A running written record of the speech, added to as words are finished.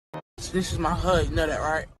This is my hood, you know that,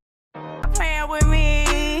 right? Playing with me.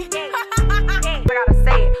 I gotta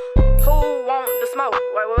say it. Who want the smoke?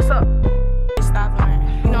 Wait, what's up? Stop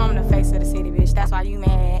playing. You know I'm the face of the city, bitch. That's why you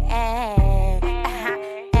mad.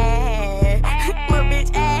 Little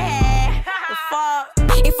bitch. The fuck?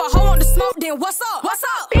 If a hoe want the smoke, then what's up? What's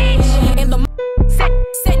up? Bitch. In the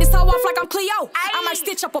set this hoe off like I'm Cleo. I might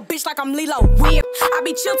stitch up a bitch like I'm Lilo. I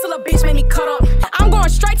be chill till a bitch make me cut up. I'm going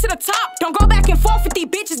straight to the top. Don't go back and forth with these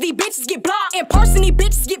bitches. These bitches get blocked. In person, these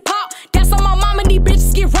bitches get popped. That's on my mama, these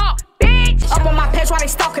bitches get robbed. Bitch. Up on my page while they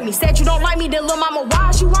stalking me. Said you don't like me, then lil' mama, why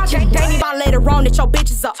is you watching me? They need my later on that your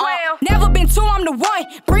bitches are up. Never been two, I'm the one.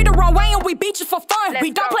 Breed the wrong way and we beat you for fun.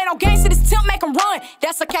 We don't play no games, so this tilt make him run.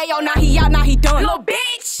 That's a KO, now he out, now he done. Little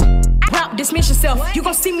bitch. Rap, dismiss yourself. You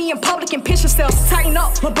gon' see me in public and piss yourself. Tighten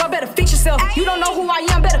up, but bro, better fix yourself. You don't know who I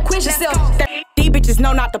am, better quit yourself. These bitches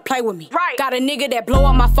know not to play with me. Got a nigga that blow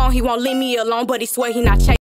up my phone, he won't leave me alone, but he swear he not chasing.